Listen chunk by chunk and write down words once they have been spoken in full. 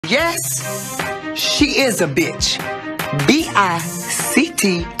Yes, she is a bitch.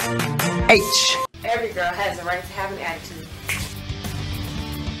 B-I-C-T-H. Every girl has the right to have an attitude.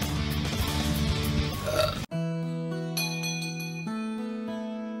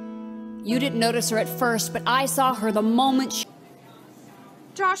 You didn't notice her at first, but I saw her the moment she...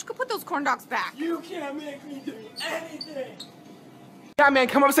 Josh, go put those corn dogs back. You can't make me do anything. That man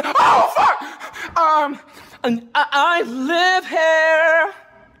come up and say, oh, fuck! I live here.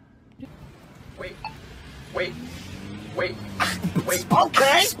 Wait.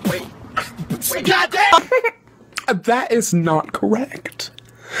 Okay. Wait. Goddamn! That is not correct.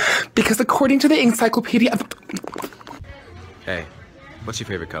 Because according to the encyclopedia of... Hey, what's your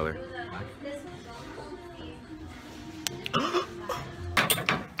favorite color?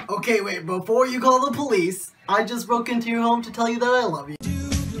 Okay, wait, before you call the police, I just broke into your home to tell you that I love you.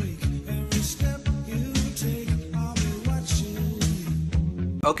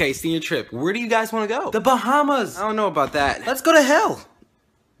 Okay, senior trip. Where do you guys want to go? The Bahamas! I don't know about that. Let's go to hell!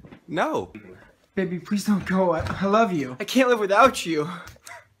 No. Baby, please don't go. I love you. I can't live without you.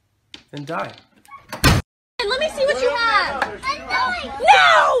 Then die. Let me see what you have! Oh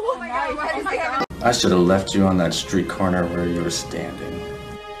No! I should have left you on that street corner where you were standing.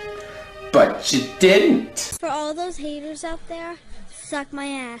 But you didn't! For all those haters out there, suck my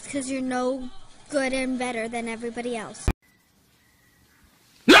ass, because you're no good and better than everybody else.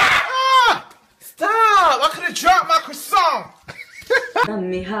 Ah! Stop! I could have dropped my croissant! Let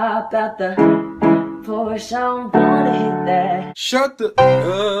me hop out the Porsche, I don't wanna hit that. Shut the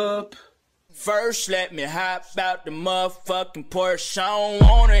up. First, let me hop out the motherfucking Porsche. I don't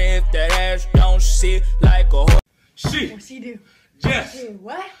wanna if that ass don't sit like a horse. She. What's he do? Yes.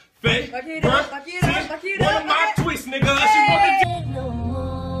 What? Fake. Fuck it up. One of my twists, nigga. Unless you want to do. No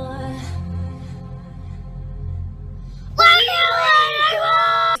more.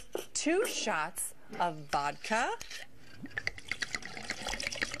 Two shots of vodka.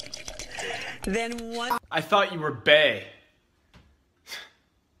 Then one. I thought you were bae.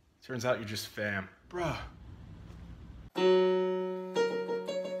 Turns out you're just fam. Bruh.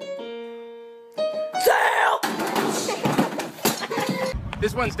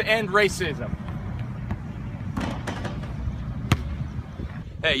 This one's to end racism.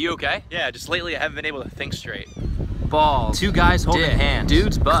 Hey, you okay? Yeah, just lately I haven't been able to think straight. Balls. Two guys holding hands.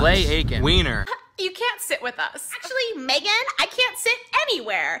 Dude's butt. Clay Aiken. Wiener. You can't sit with us. Actually, Megan, I can't sit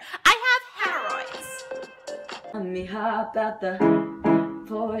anywhere. I have hemorrhoids. Let me hop out the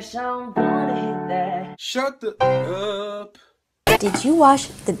Porsche, I don't wanna hit that. Shut the up. Did you wash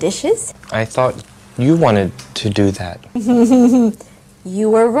the dishes? I thought you wanted to do that. You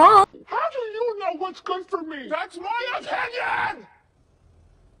were wrong. How do you know what's good for me? That's my opinion!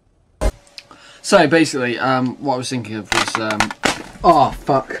 So basically, what I was thinking of was, oh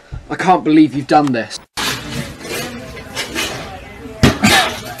fuck, I can't believe you've done this.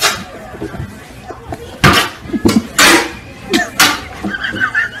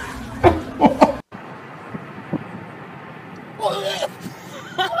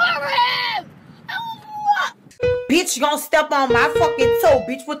 Bitch, you gonna step on my fucking toe,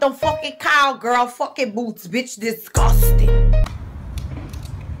 bitch, with them fucking cowgirl fucking boots, bitch, disgusting.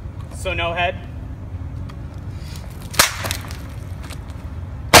 So no head?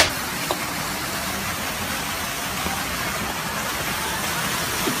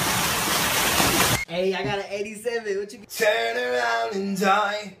 Hey, I got an 87, what you... Turn around and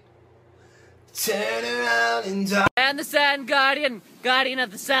die. Turn around and die. And the Sand Guardian, Guardian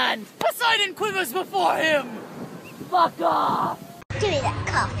of the Sand. Poseidon quivers before him. Fuck off. Give me that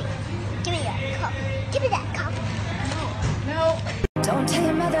coffee. Give me that coffee. Give me that coffee. No. Don't tell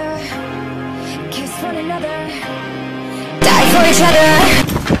your mother. Kiss one another. Die for each other.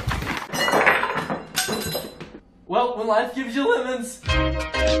 Well, when life gives you lemons.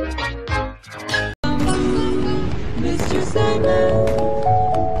 Mr. Sandman,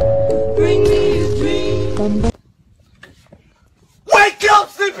 bring me a dream. Wake up,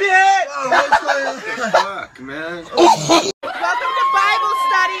 sleepyhead! Fuck, man. Welcome to Bible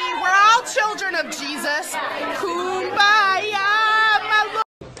study. We're all children of Jesus. Kumbaya, my lord.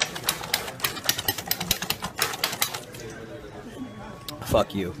 Fuck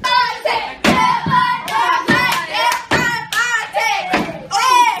you.